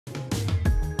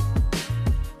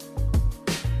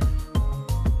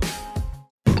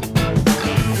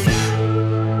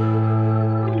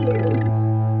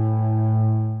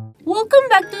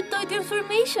back to Toy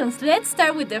Transformations. Let's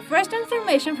start with the first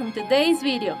transformation from today's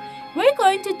video. We're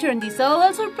going to turn this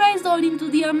l.o.l surprise doll into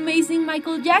the amazing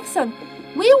Michael Jackson.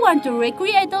 We want to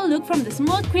recreate the look from the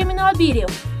Smooth Criminal video.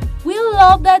 We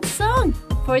love that song!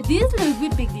 For this look, we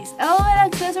picked these l.o.l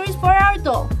accessories for our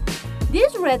doll.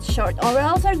 These red short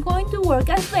overalls are going to work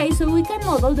as base so we can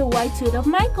model the white suit of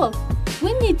Michael.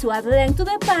 We need to add length to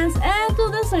the pants and to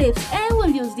the sleeves, and we'll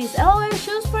use these l.o.l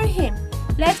shoes for him.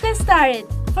 Let's get started.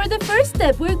 For the first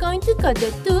step, we're going to cut the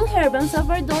two hairbands of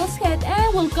our doll's head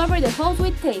and we'll cover the holes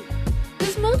with tape. The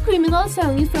Smooth Criminal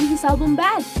song is from his album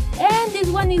Bad, and this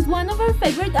one is one of our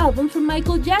favorite albums from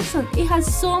Michael Jackson. It has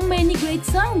so many great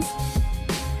songs.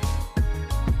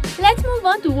 Let's move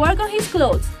on to work on his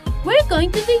clothes. We're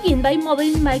going to begin by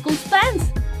modeling Michael's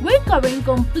pants. We're covering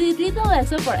completely the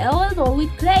legs of our l.o.l doll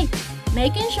with clay,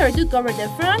 making sure to cover the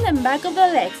front and back of the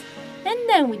legs. And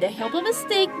then with the help of a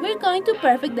stick, we're going to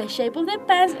perfect the shape of the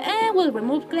pants and we'll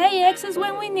remove clay excess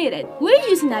when we need it. We're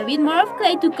using a bit more of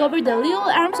clay to cover the little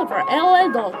arms of our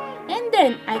l.o.l doll. And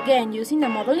then, again using a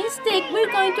modeling stick,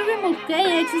 we're going to remove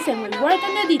clay excess and we'll work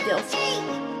on the details.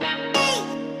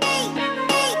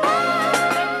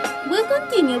 We'll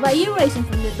continue by erasing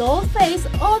from the doll face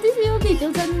all these little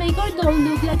details that make our doll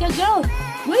look like a girl.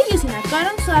 We're using a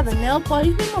cotton swab and nail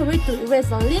polish remover to erase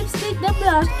the lipstick, the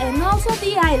blush, and also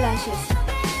the eyelashes.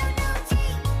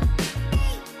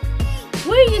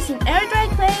 We're using air dry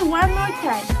clay one more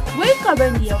time. We're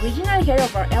covering the original hair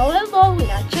of our l.o.l doll with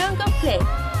a chunk of clay.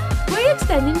 We're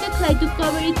extending the clay to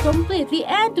cover it completely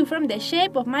and to form the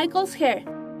shape of Michael's hair.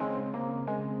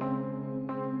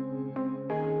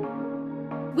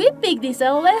 We picked this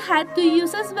l.o.l hat to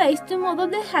use as base to model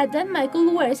the hat that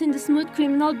Michael wears in the Smooth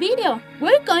Criminal video.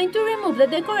 We're going to remove the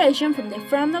decoration from the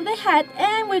front of the hat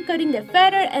and we're cutting the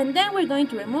feather, and then we're going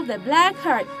to remove the black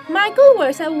heart. Michael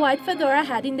wears a white fedora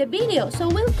hat in the video, so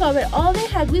we'll cover all the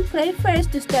hat with clay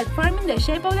first to start forming the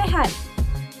shape of the hat.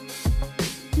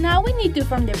 Now we need to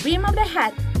form the brim of the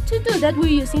hat. To do that,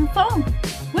 we're using foam.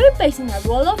 We're pasting a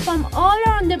roll of foam all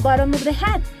around the bottom of the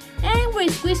hat, and we're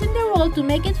squeezing the roll to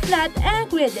make it flat and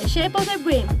create the shape of the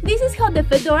brim. This is how the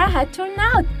fedora hat turned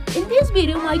out. In this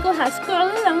video, Michael has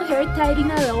curly long hair tied in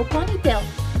a low ponytail,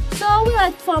 so we'll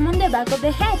add foam on the back of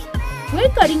the head. We're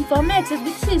cutting foam excess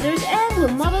with scissors and we'll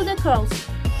model the curls.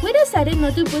 We decided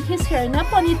not to put his hair in a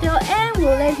ponytail and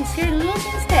we'll let his hair loose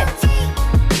instead.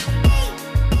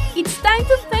 It's time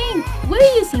to paint!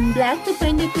 We're using black to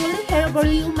paint the curly hair of our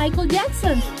little Michael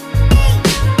Jackson.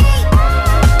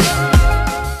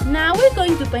 Now we're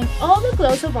going to paint all the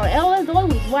clothes of our l.o.l doll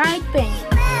with white paint.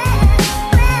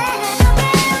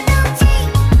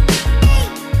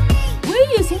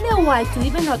 We're using the white to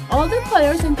even out all the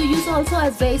colors and to use also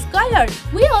as base color.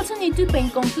 We also need to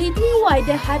paint completely white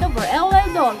the hat of our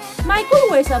l.o.l doll. Michael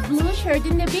wears a blue shirt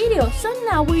in the video, so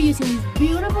now we're using this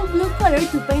beautiful blue color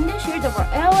to paint the shirt of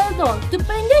our l.o.l doll. To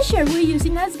paint the shirt, we're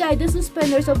using as guide the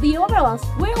suspenders of the overalls.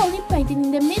 We're only painting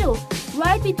in the middle,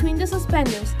 right between the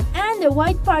suspenders, and the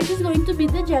white part is going to be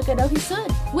the jacket of his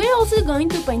suit. We're also going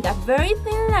to paint a very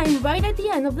thin line right at the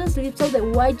end of the sleeves of the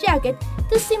white jacket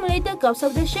to simulate the cuffs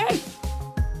of the shirt.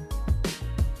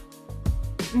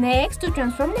 Next, to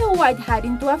transform the white hat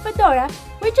into a fedora,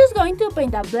 we're just going to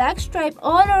paint a black stripe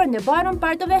all around the bottom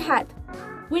part of the hat.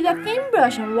 With a thin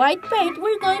brush and white paint,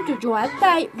 we're going to draw a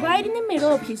tie right in the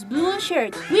middle of his blue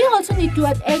shirt. We also need to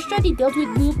add extra details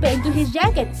with blue paint to his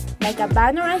jacket, like a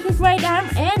banner on his right arm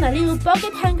and a little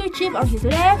pocket handkerchief on his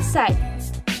left side.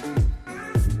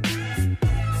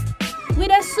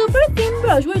 With a super thin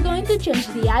brush, we're going to change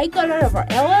the eye color of our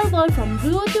l.o.l doll from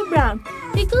blue to brown,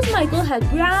 because Michael had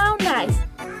brown eyes.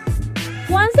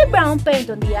 Once the brown paint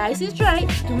on the eyes is dry,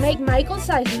 to make Michael's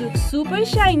eyes look super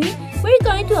shiny, we're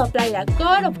going to apply a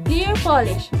coat of clear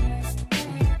polish.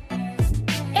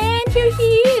 And here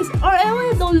he is! Our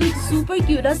l.o.l doll looks super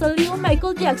cute as a little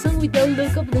Michael Jackson with the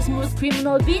look of the Smooth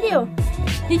Criminal video.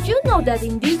 Did you know that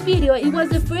in this video it was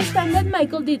the first time that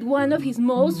Michael did one of his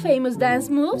most famous dance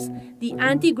moves, the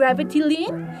anti-gravity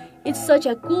lean? It's such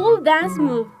a cool dance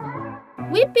move.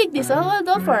 We picked this l.o.l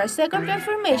doll for our second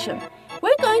transformation.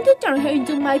 We're going to turn her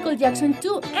into Michael Jackson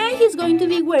too, and he's going to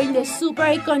be wearing the super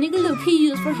iconic look he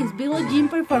used for his Billie Jean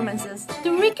performances.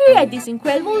 To recreate this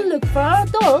incredible look for our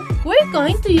doll, we're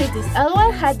going to use this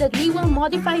l.o.l hat that we will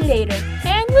modify later.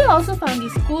 And we also found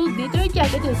this cool glitter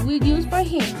jacket that we'll use for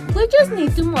him. We just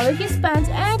need to model his pants,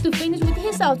 and to finish with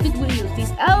his outfit we'll use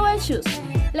these l.o.l shoes.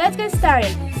 Let's get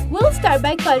started. We'll start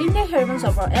by cutting the hairbands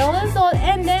of our l.o.l doll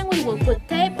and then we will put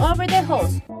tape over the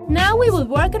holes. Now we will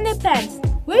work on the pants.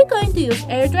 We're going to use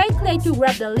air-dry clay to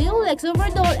wrap the little legs of our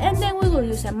doll and then we will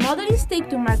use a modeling stick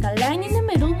to mark a line in the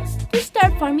middle to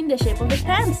start forming the shape of the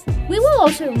pants. We will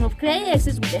also remove clay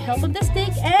excess with the help of the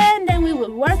stick and then we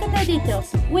will work on the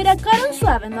details. With a cotton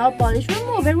swab and nail polish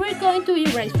remover, we're going to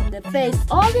erase from the face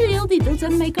all the little details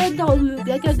that make our doll look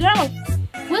like a girl.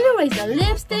 We'll erase the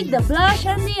lipstick, the blush,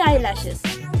 and the eyelashes.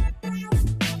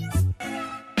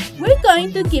 We're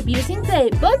going to keep using clay,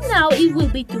 but now it will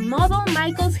be to model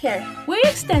Michael's hair. We're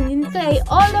extending clay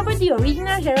all over the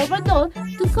original hair of our doll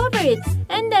to cover it,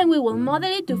 and then we will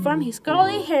model it to form his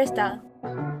curly hairstyle.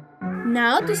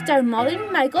 Now, to start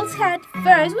modeling Michael's hat,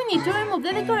 first we need to remove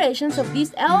the decorations of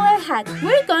this l.o.l hat.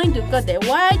 We're going to cut the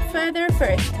white feather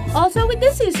first. Also with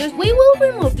the scissors, we will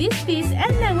remove this piece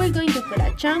and then we're going to put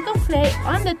a chunk of clay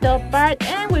on the top part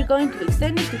and we're going to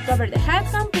extend it to cover the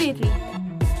hat completely.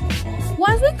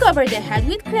 Once we cover the hat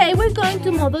with clay, we're going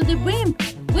to model the brim.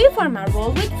 We form a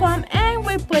roll with foam and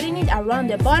we're putting it around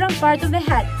the bottom part of the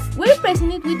hat. We're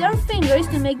pressing it with our fingers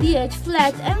to make the edge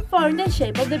flat and form the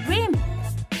shape of the brim.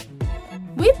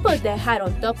 We put the hat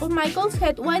on top of Michael's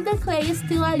head while the clay is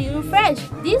still a little fresh.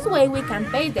 This way we can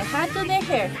paste the hat to the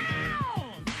hair.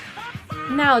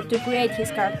 Now to create his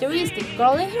characteristic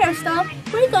curly hairstyle,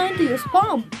 we're going to use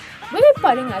foam. We're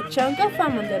putting a chunk of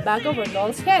foam on the back of our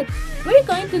doll's head. We're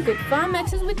going to cut foam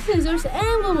excess with scissors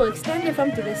and we will extend the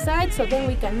foam to the side so then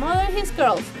we can model his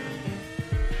curls.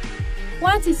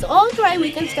 Once it's all dry,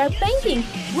 we can start painting.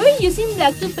 We're using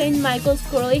black to paint Michael's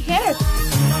curly hair.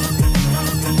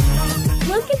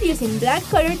 We'll keep using black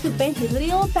color to paint his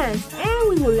little pants and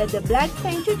we will let the black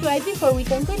paint to dry before we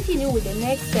can continue with the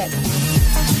next step.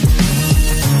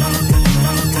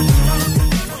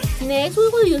 Next, we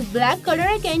will use black color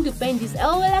again to paint this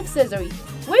l.o.l accessory.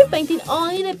 We're painting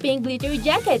only the pink glittery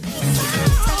jacket.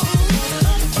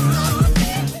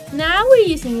 Now we're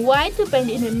using white to paint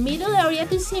in the middle area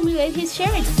to simulate his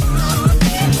shirt.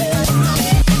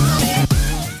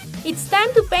 It's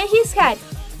time to paint his hat.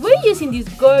 We're using this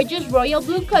gorgeous royal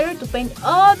blue color to paint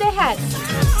all the hat.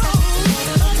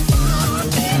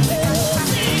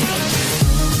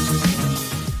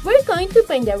 We're going to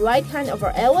paint the right hand of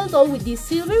our l.o.l doll with this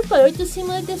silver color to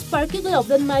simulate the sparkly glove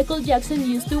that Michael Jackson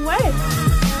used to wear.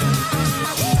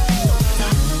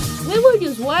 We will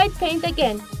use white paint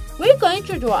again. We're going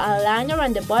to draw a line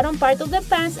around the bottom part of the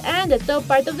pants and the top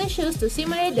part of the shoes to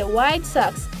simulate the white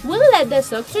socks. We'll let the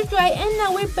socks to dry and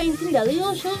now we're painting the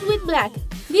little shoes with black.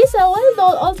 This l.o.l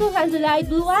doll also has light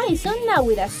blue eyes, so now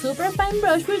with a super fine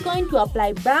brush we're going to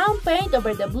apply brown paint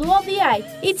over the blue of the eye.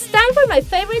 It's time for my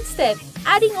favorite step,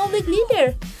 adding all the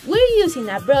glitter. We're using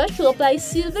a brush to apply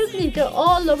silver glitter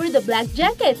all over the black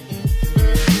jacket.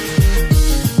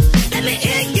 Let me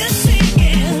hear you singing.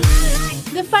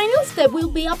 The final step will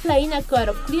be applying a coat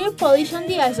of clear polish on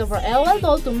the eyes of our l.o.l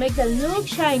doll to make them look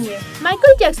shinier.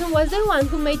 Michael Jackson was the one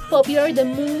who made popular the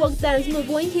moonwalk dance move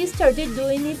when he started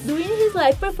doing it during his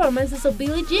live performances of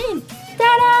Billie Jean.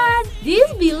 Ta-da!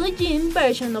 This Billie Jean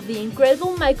version of the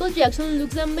incredible Michael Jackson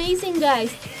looks amazing,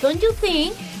 guys. Don't you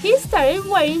think? He started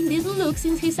wearing this look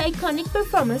since his iconic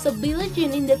performance of Billie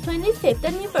Jean in the 25th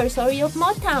anniversary of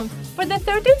Motown. For the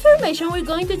third transformation, we're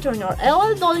going to turn our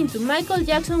l.o.l doll into Michael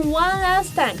Jackson one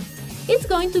last time. It's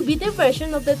going to be the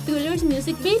version of the Thriller's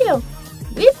music video.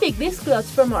 We picked these clothes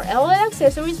from our l.o.l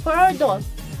accessories for our doll.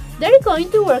 They're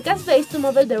going to work as base to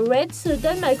model the red suit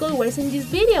that Michael wears in this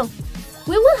video.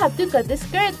 We will have to cut the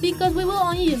skirt because we will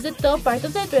only use the top part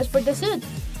of the dress for the suit.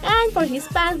 And for his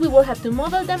pants, we will have to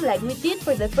model them like we did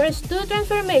for the first two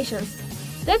transformations.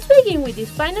 Let's begin with this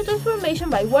final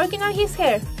transformation by working on his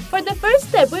hair. For the first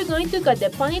step, we're going to cut the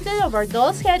ponytail of our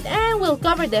doll's head and we'll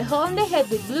cover the hole in the head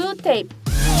with blue tape.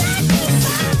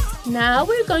 Now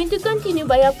we're going to continue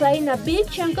by applying a big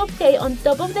chunk of clay on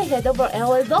top of the head of our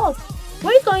l.o.l doll.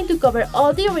 We're going to cover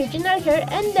all the original hair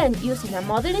and then, using a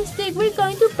modeling stick, we're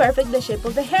going to perfect the shape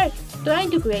of the hair, trying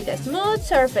to create a smooth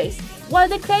surface. While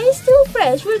the clay is still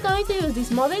fresh, we're going to use this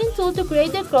modeling tool to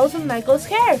create the curls on Michael's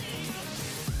hair.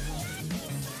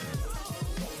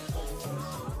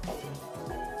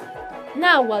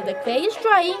 Now, while the clay is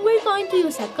drying, we're going to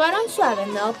use a cotton swab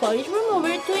and nail polish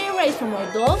remover to erase from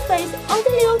our doll's face all the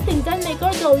little things that make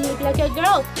our doll look like a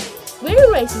girl. We're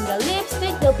erasing the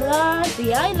lipstick, the blush,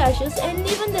 the eyelashes, and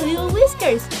even the little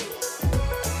whiskers.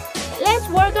 Let's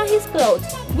work on his clothes.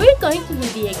 We're going to do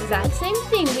the exact same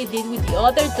thing we did with the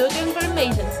other two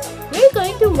transformations. We're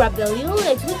going to wrap the little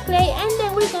legs with clay and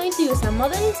then we're going to use a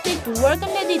modeling stick to work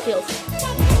on the details.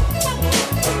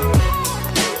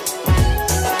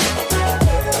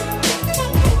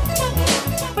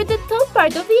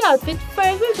 part of the outfit,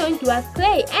 first we're going to add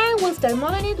clay and we'll start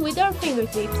modeling it with our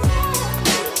fingertips.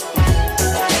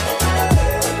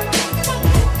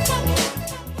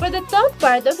 For the top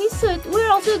part of his suit,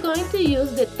 we're also going to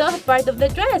use the top part of the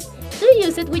dress. To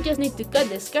use it, we just need to cut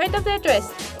the skirt of the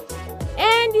dress.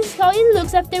 And this is how it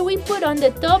looks after we put on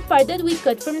the top part that we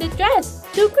cut from the dress.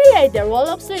 To create the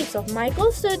roll-up sleeves of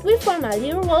Michael's suit, we form a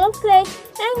little roll of clay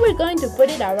and we're going to put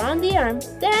it around the arm.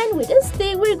 Then with a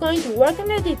stick, we're going to work on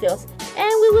the details. And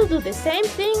we will do the same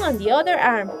thing on the other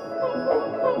arm.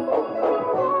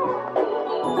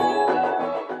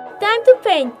 Time to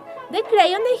paint! The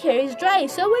clay on the hair is dry,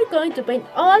 so we're going to paint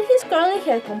all his curly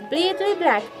hair completely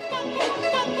black.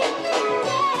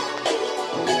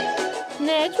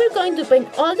 Next, we're going to paint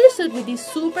all the suit with this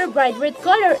super bright red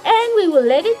color and we will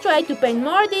let it dry to paint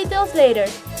more details later.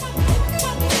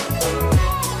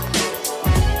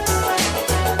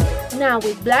 Now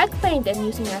with black paint and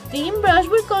using a thin brush,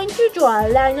 we're going to draw a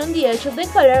line on the edge of the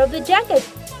collar of the jacket.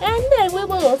 And then we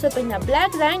will also paint a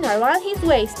black line around his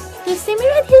waist. To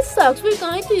simulate his socks, we're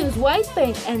going to use white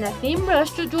paint and a thin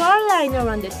brush to draw a line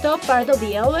around the top part of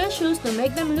the l.o.l shoes to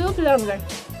make them look longer.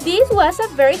 This was a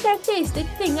very characteristic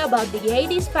thing about the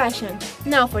 80s fashion.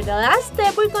 Now for the last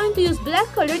step, we're going to use black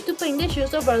color to paint the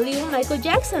shoes of our little Michael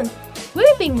Jackson.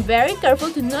 We're being very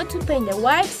careful to not to paint the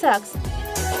white socks.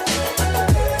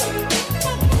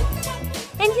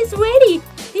 And he's ready!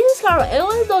 This is how our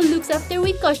l.o.l doll looks after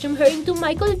we costume her into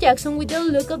Michael Jackson with the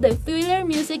look of the Thriller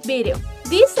music video.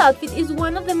 This outfit is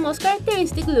one of the most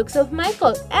characteristic looks of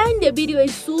Michael, and the video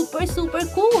is super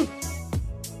cool.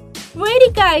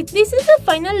 Ready guys, this is the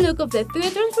final look of the 3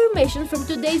 transformations from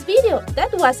today's video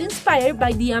that was inspired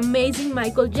by the amazing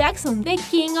Michael Jackson, the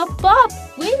king of pop.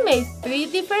 We made 3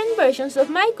 different versions of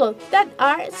Michael that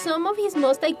are some of his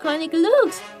most iconic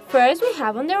looks. First, we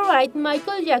have on the right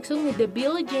Michael Jackson with the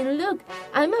Billie Jean look.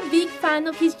 I'm a big fan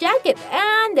of his jacket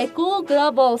and the cool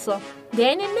glove also.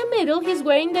 Then in the middle, he's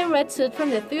wearing the red suit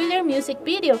from the Thriller music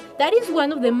video. That is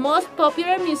one of the most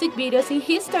popular music videos in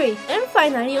history. And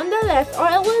finally, on the left, our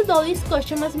l.o.l doll is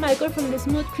costumed as Michael from the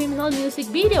Smooth Criminal music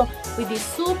video with this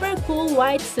super cool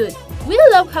white suit. We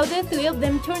love how the 3 of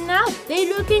them turn out. They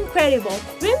look incredible.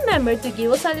 Remember to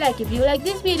give us a like if you like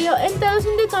this video and tell us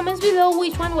in the comments below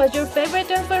which one was your favorite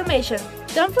transformation.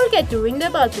 Don't forget to ring the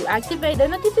bell to activate the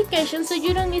notifications so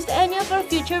you don't miss any of our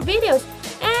future videos.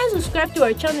 And subscribe to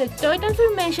our channel Toy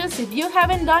Transformations if you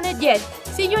haven't done it yet.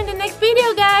 See you in the next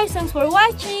video guys, thanks for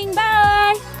watching,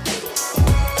 bye!